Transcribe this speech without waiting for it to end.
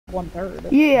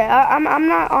1/3. Yeah, I'm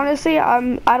not, honestly,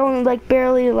 I don't like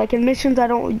barely, like in missions, I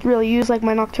don't really use like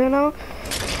my Nocturno.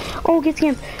 Oh, get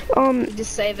scammed. You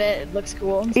just save it, it looks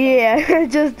cool and stuff. Yeah,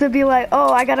 just to be like,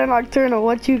 oh, I got a Nocturno,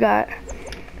 what you got?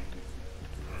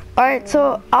 Alright,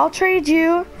 so I'll trade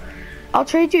you 2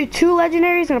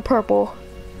 legendaries and a purple.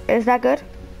 Is that good?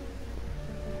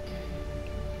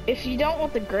 If you don't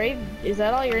want the grave, is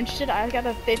that all you're interested? I got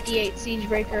a 58 siege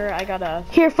breaker. I got a.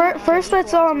 Here, first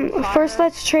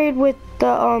let's trade with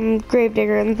the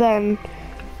gravedigger, and then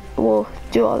we'll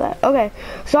do all that. Okay,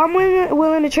 so I'm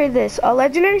willing to trade this: a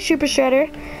legendary super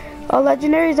shredder, a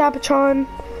legendary Zapatron,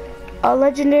 a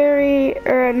legendary,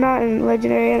 or not a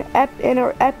legendary, an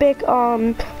epic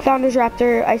Founders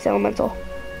Raptor Ice Elemental.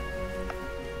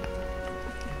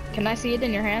 Can I see it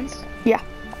in your hands? Yeah.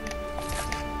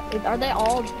 Are they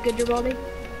all good durability?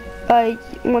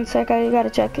 1 sec, I gotta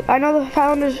check. I know the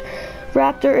Founders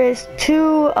Raptor is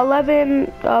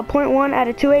 211.1 out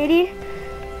of 280.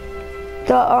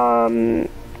 The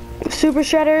Super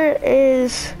Shredder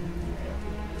is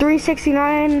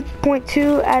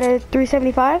 369.2 out of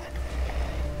 375.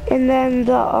 And then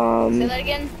the Say that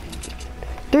again.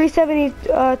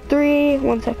 373,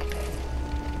 1 sec.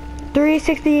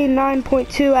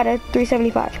 369.2 out of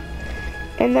 375.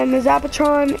 And then the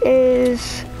Zapatron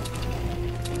is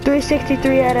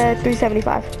 363 out of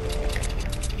 375.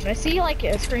 Can I see like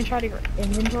a screenshot of your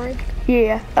inventory?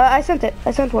 Yeah, I sent it.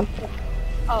 I sent one.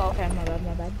 Oh, okay. My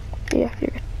bad. Yeah, you're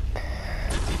good.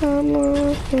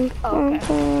 Oh, okay.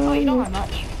 Oh, you don't have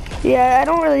much. Yeah, I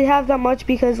don't really have that much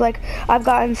because like I've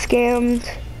gotten scammed.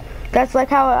 That's like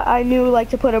how I knew like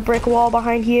to put a brick wall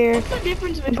behind here. What's the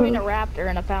difference between a Raptor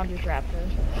and a Founders Raptor?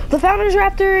 The Founders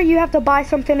Raptor, you have to buy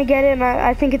something to get it, and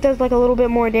I think it does like a little bit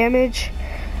more damage.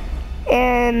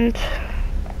 And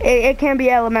it can be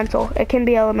elemental. It can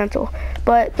be elemental.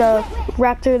 But the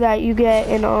Raptor that you get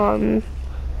in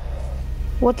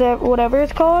whatever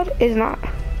it's called is not.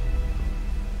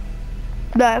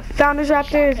 The Founders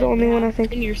Raptor is the only one I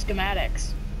think. In your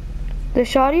schematics. The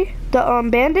shoddy? The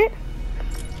bandit?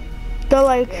 The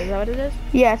like. Yeah, is that what it is?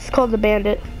 Yeah, it's called the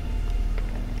bandit.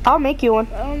 I'll make you one.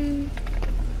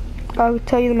 I'll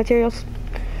tell you the materials.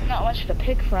 Not much to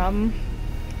pick from.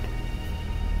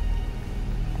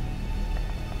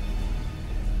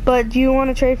 But do you want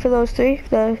to trade for those 3?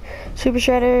 The Super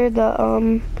Shredder,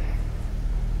 the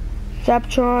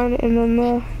Zapatron, and then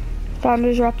the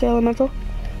Founders Raptor Elemental?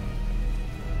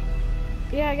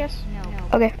 Yeah, I guess. No.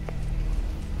 Okay.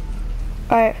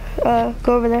 Alright,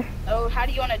 go over there. Oh, how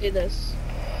do you want to do this?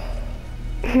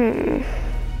 You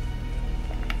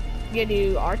gonna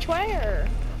do archway or?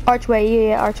 Archway,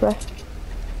 yeah, archway.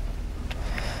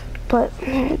 But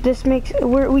this makes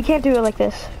we can't do it like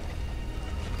this.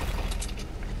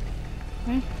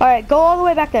 All right, go all the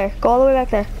way back there. Go all the way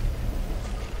back there.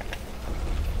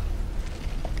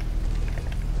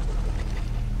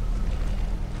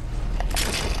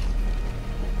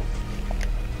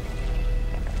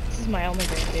 This is my only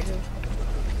grave digger.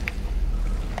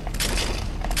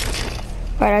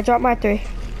 All right, I dropped my 3.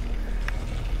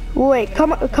 Wait,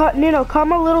 come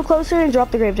a little closer and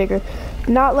drop the gravedigger.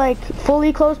 Not like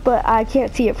fully close, but I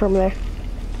can't see it from there.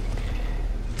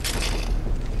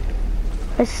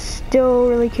 I still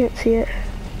really can't see it.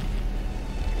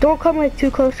 Don't come like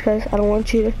too close, cause I don't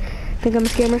want you to think I'm a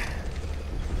scammer.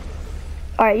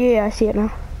 All right, yeah, I see it now.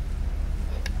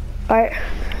 All right,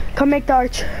 come make the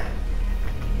arch.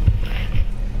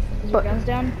 Is your guns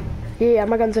down? Yeah,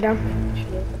 my guns are down.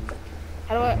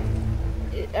 How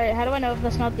do I know if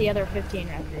that's not the other 15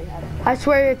 Raptors? I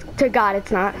swear to God,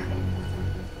 it's not.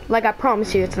 Like I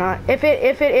promise you, it's not. If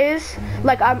it is,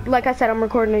 like I said, I'm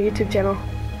recording a YouTube channel,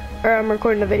 or I'm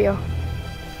recording a video.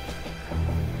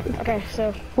 Okay,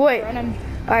 so wait. All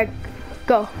right,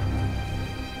 go.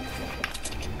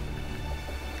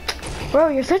 Bro,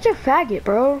 you're such a faggot,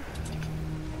 bro.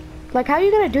 Like, how are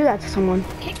you gonna do that to someone?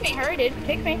 Kick me, hurry, dude.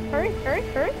 Kick me, hurry.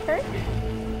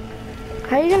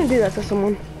 How are you gonna do that to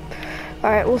someone? All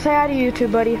right, we'll say hi to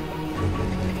YouTube, buddy.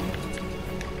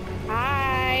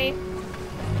 Hi.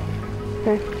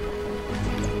 Okay.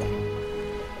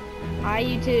 Hi,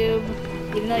 YouTube.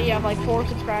 Even though you have like 4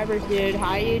 subscribers, dude.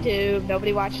 Hi, YouTube.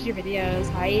 Nobody watches your videos.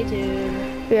 Hi,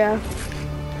 YouTube. Yeah.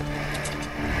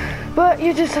 But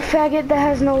you're just a faggot that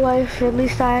has no life. At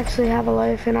least I actually have a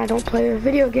life, and I don't play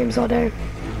video games all day.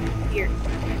 You're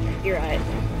right.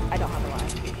 I don't have a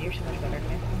life. You're so much better than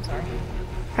me. I'm sorry.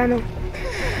 I know.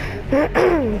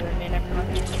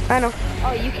 I know.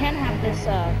 Oh, you can have this,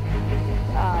 yeah,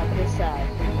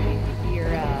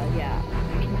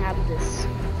 you can have this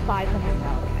 $500 thing.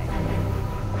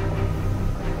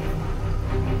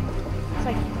 It's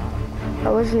like, I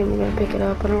wasn't even gonna pick it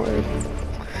up. I don't really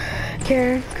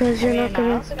care because you're not I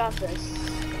gonna. also got this.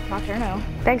 Nocturno.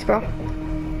 Thanks, bro. I know.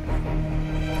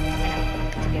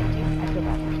 It's a gift, dude. I feel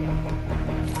bad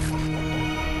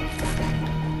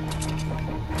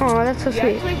for you. Oh, that's so You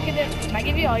sweet. actually get it. Can I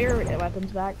give you all your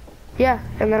weapons back? Yeah,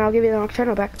 and then I'll give you the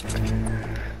Nocturno back.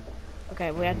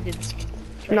 Okay, we have to do this.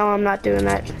 No, I'm not doing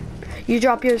that. You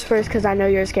drop yours first because I know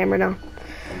you're a scammer now.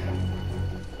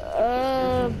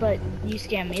 But you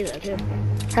scammed me though too.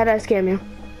 How did I scam you?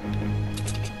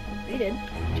 You did. You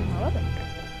took my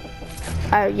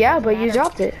weapon. Yeah, but you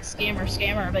dropped it.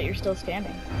 Scammer, but you're still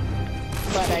scamming.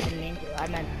 But I didn't mean to. I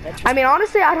meant that. I mean,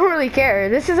 honestly, I don't really care.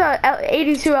 This is a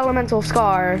 82 elemental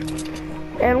scar.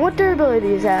 And what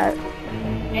durability is that?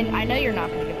 And I know you're not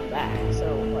gonna give it back,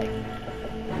 so like.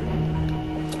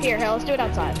 Here, let's do it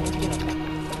outside. Let's do it outside.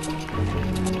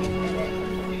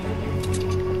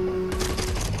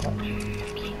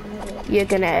 You're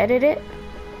gonna edit it?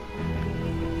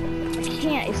 I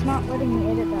can't. It's not letting me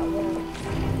edit that well.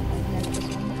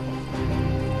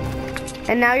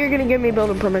 And now you're gonna give me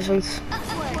building permissions.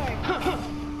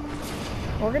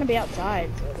 We're gonna be outside.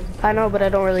 So it doesn't- I know, but I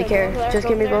don't really So care. go there, Just go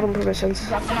give me there. building permissions.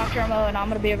 Drop the Nocturno, and I'm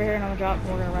gonna be over here, and I'm gonna drop,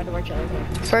 and we're gonna ride to each other.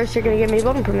 First, you're gonna give me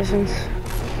building permissions.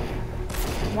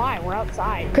 Why? We're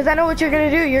outside. Because I know what you're gonna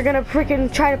do. You're gonna freaking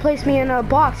try to place me in a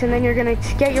box, and then you're gonna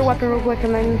get your weapon real quick,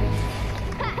 and then...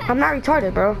 I'm not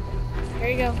retarded, bro. There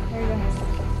you go. There you go.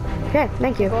 Okay,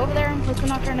 thank you. Go over there and put the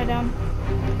Nocturno down.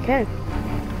 Okay.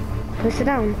 Place it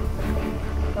down.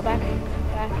 Go back.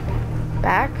 Back.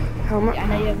 Back? How much? Yeah, I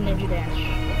know you have Ninja Dash.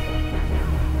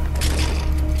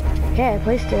 Okay, I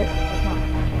placed it. That's not.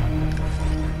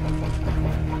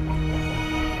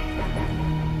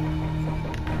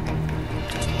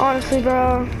 Honestly,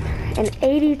 bro, an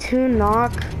 82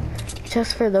 knock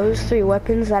just for those 3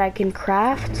 weapons that I can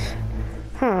craft?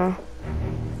 Huh.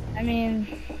 I mean,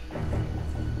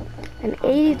 An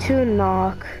 82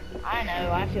 knock. I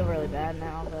know. I feel really bad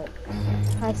now, but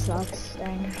that sucks.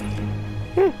 Dang.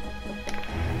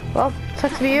 Well,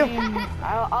 sucks to be you. I mean,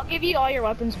 I'll give you all your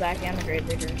weapons back and the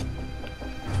Gravedigger.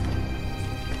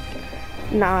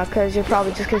 Nah, because you're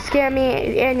probably just gonna scam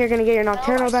me and you're gonna get your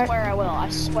Nocturno I back. swear I will. I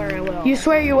swear I will. You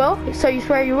swear you will? So you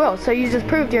swear you will. So you just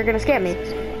proved you're gonna scam me.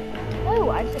 No,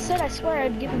 I said I swear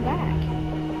I'd give him back.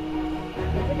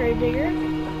 The Gravedigger.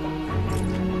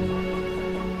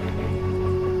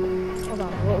 Hold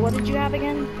on. What did you have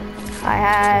again? I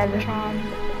had... Tron.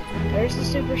 There's the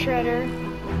Super Shredder.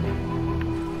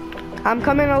 I'm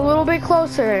coming a little bit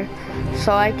closer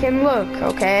so I can look,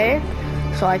 okay?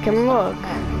 So I can look.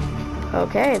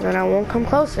 Okay, then I won't come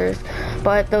closer.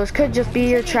 But those could just be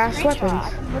your trash weapons.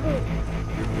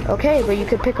 Okay, but you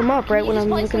could pick them up right when I'm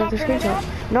looking at the screenshot.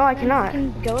 No, I cannot.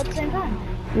 You can go at the same time.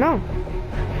 No.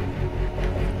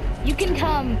 You can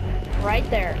come right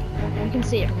there. You can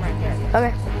see it from right there.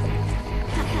 Okay.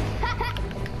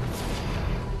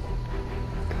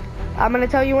 I'm gonna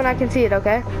tell you when I can see it,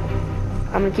 okay?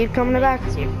 I'm gonna keep coming back.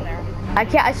 See it from there. I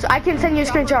can send you a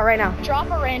screenshot right now. Drop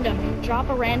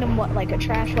a random what, like a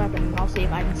trash weapon, and I'll see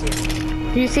if I can see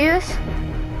it. Do you see this?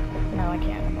 No, I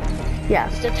can't. Yeah.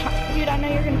 Dude, I know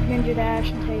you're gonna Ninja Dash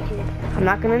and take it. I'm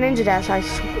not gonna Ninja Dash,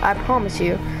 I promise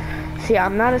you. See,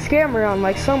 I'm not a scammer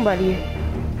unlike somebody.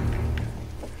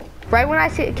 Right when I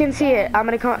can see it, I'm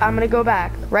gonna go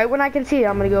back. Right when I can see it,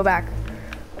 I'm gonna go back.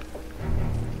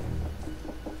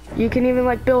 You can even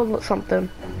like build something.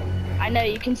 I know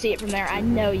you can see it from there. I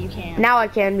know you can. Now I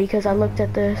can because I looked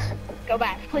at this. Go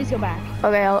back. Please go back.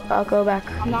 Okay, I'll go back.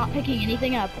 I'm not picking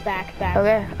anything up. Back.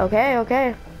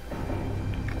 Okay.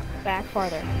 Back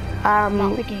farther. I'm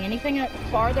not picking anything up.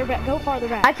 Farther back. Go farther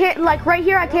back. I can't, like right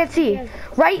here I can't see.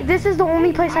 Right, this is the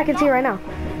only place I can see right now.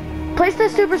 Place the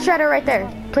Super Shredder right there.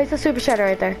 Place the Super Shredder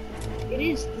right there. It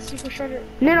is the Super Shredder.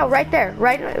 No, right there.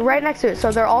 Right next to it.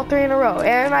 So they're all 3 in a row.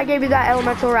 And I gave you that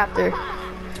Elemental Raptor.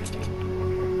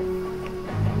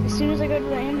 As soon as I go to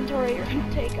the inventory, you're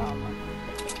gonna take them.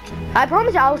 I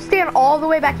promise you, I'll stand all the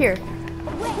way back here.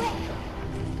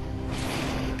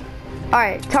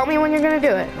 Alright, tell me when you're gonna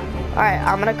do it. Alright,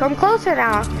 I'm gonna come closer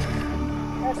now.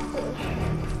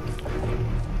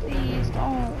 Please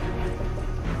don't.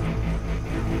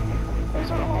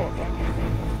 Those are all of them.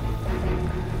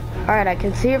 Alright, I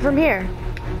can see it from here.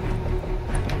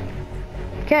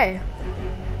 Okay.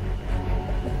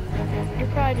 You're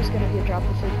probably just gonna get dropped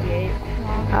to 58.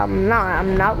 I'm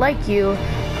not like you.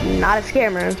 I'm not a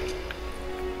scammer.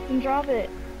 You can drop it.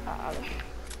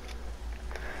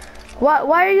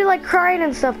 Why are you like crying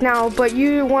and stuff now, but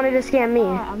you wanted to scam me?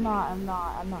 I'm not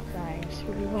crying.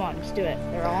 Come on, just do it.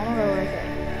 They're all in a row right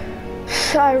there.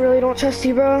 I really don't trust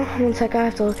you, bro. One sec, I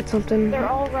have to look at something. They're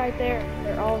all right there.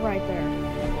 They're all right there.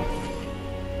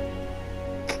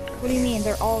 What do you mean?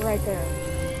 They're all right there.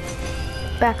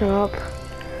 Backing up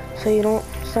so you don't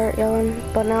start yelling.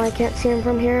 But now I can't see him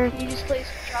from here. Can you just please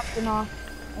drop the knock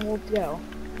and we'll go?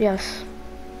 Yes.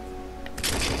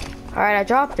 Alright, I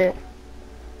dropped it.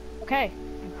 Okay.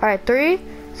 Alright, 3,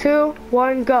 2,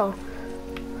 1, go.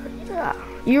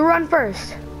 You run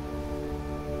first.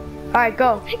 Alright,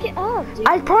 go. Pick it up, dude.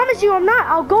 I promise you I'm not.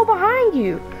 I'll go behind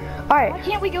you. Alright. Why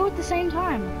can't we go at the same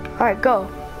time? Alright, go.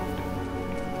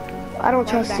 I don't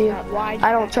trust you.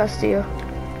 I don't trust you.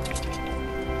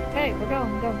 Okay, we're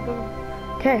going. Go.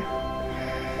 Okay.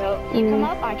 So, you come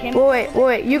up, I came up.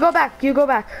 Wait. You go back. You go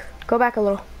back. Go back a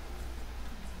little.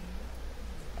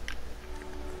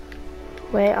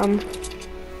 Wait,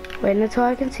 waiting until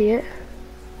I can see it.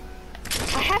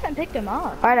 I haven't picked him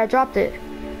up. Alright, I dropped it.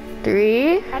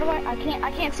 3. How do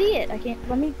I can't see it.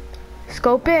 Let me.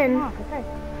 Scope in. Oh, okay.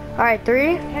 Alright,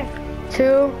 3, Okay.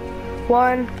 2,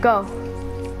 1, go.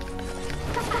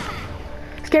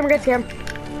 Scammer, get scammed.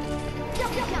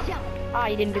 Ah,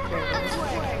 you didn't get through.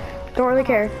 Don't really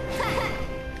care.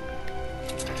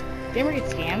 Scammer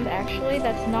gets scammed, actually.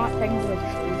 That's not technically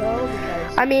true, though,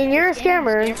 because... I mean, you're a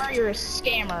scammer. You're a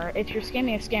scammer. If you're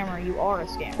scamming a scammer, you are a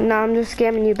scammer. No, I'm just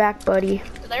scamming you back, buddy.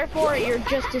 So therefore, you're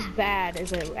just as bad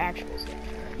as an actual scammer.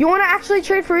 You want to actually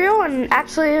trade for real and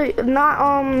actually not,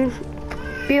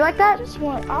 be like that?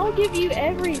 I'll give you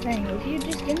everything. If you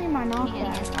just give me my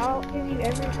knockback, I'll give you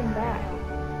everything back.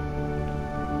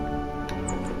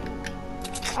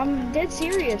 I'm dead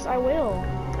serious, I will.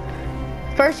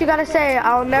 First, you gotta say,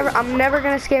 I'm never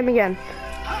gonna scam again.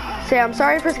 Say, I'm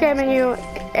sorry for scamming you,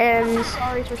 and... I'm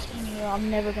sorry for scamming you, I'm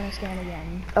never gonna scam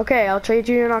again. Okay, I'll trade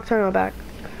you your Nocturnal back.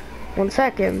 1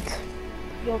 second.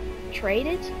 You'll trade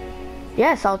it?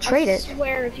 Yes, I'll trade it. I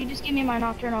swear, if you just give me my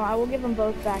Nocturnal, I will give them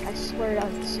both back, I swear to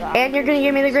God. And you're gonna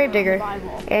give me the Gravedigger.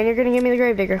 And you're gonna give me the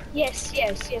Gravedigger. Yes,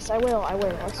 I will.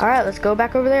 Alright, let's go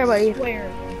back over there, buddy. I swear.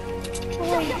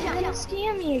 Oh, you're gonna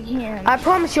scam me again. I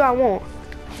promise you I won't.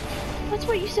 That's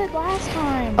what you said last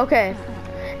time. Okay.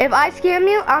 If I scam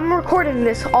you, I'm recording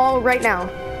this all right now.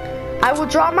 I will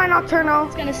drop my Nocturnal.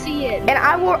 It's gonna see it. And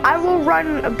I will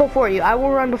run before you. I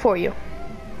will run before you.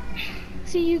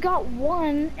 See, you got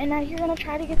one, and now you're gonna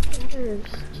try to get the others.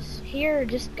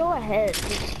 Just go ahead.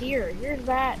 Just here's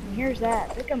that, and here's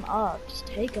that. Pick them up. Just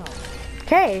take them.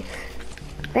 Okay.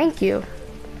 Thank you.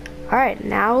 Alright,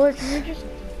 now let's...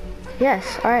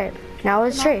 Yes, alright. Now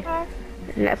let's trade.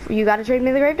 You gotta trade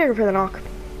me the Gravedigger for the knock.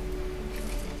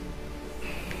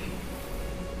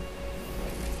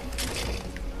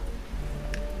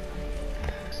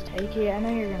 Just take it. I know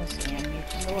you're gonna scam me.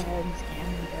 Just go ahead and scam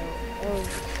me, bro. Go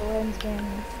ahead and scam me.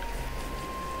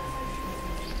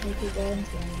 Just take it, go ahead and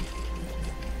scam me.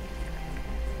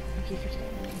 Thank you for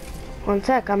scamming me. 1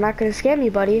 sec, I'm not gonna scam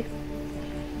you, buddy.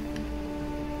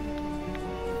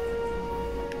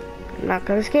 I'm not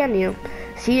gonna scam you.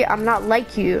 See, I'm not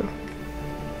like you.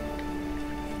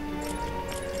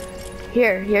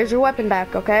 Here's your weapon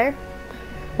back, okay?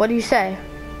 What do you say?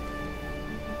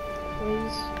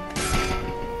 Please.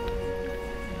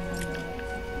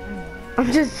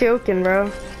 I'm just joking, bro.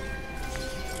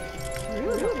 I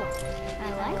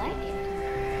like it.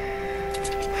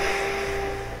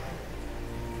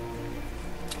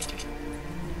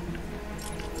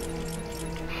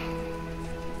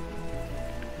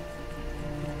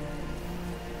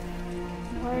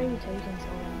 Why are you taking so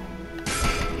long?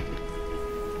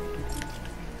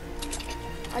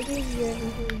 I gave you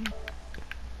everything.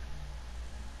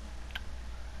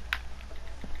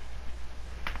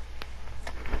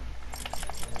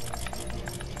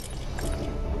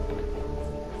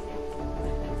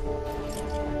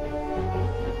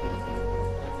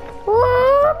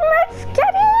 Whoa, let's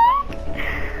get it!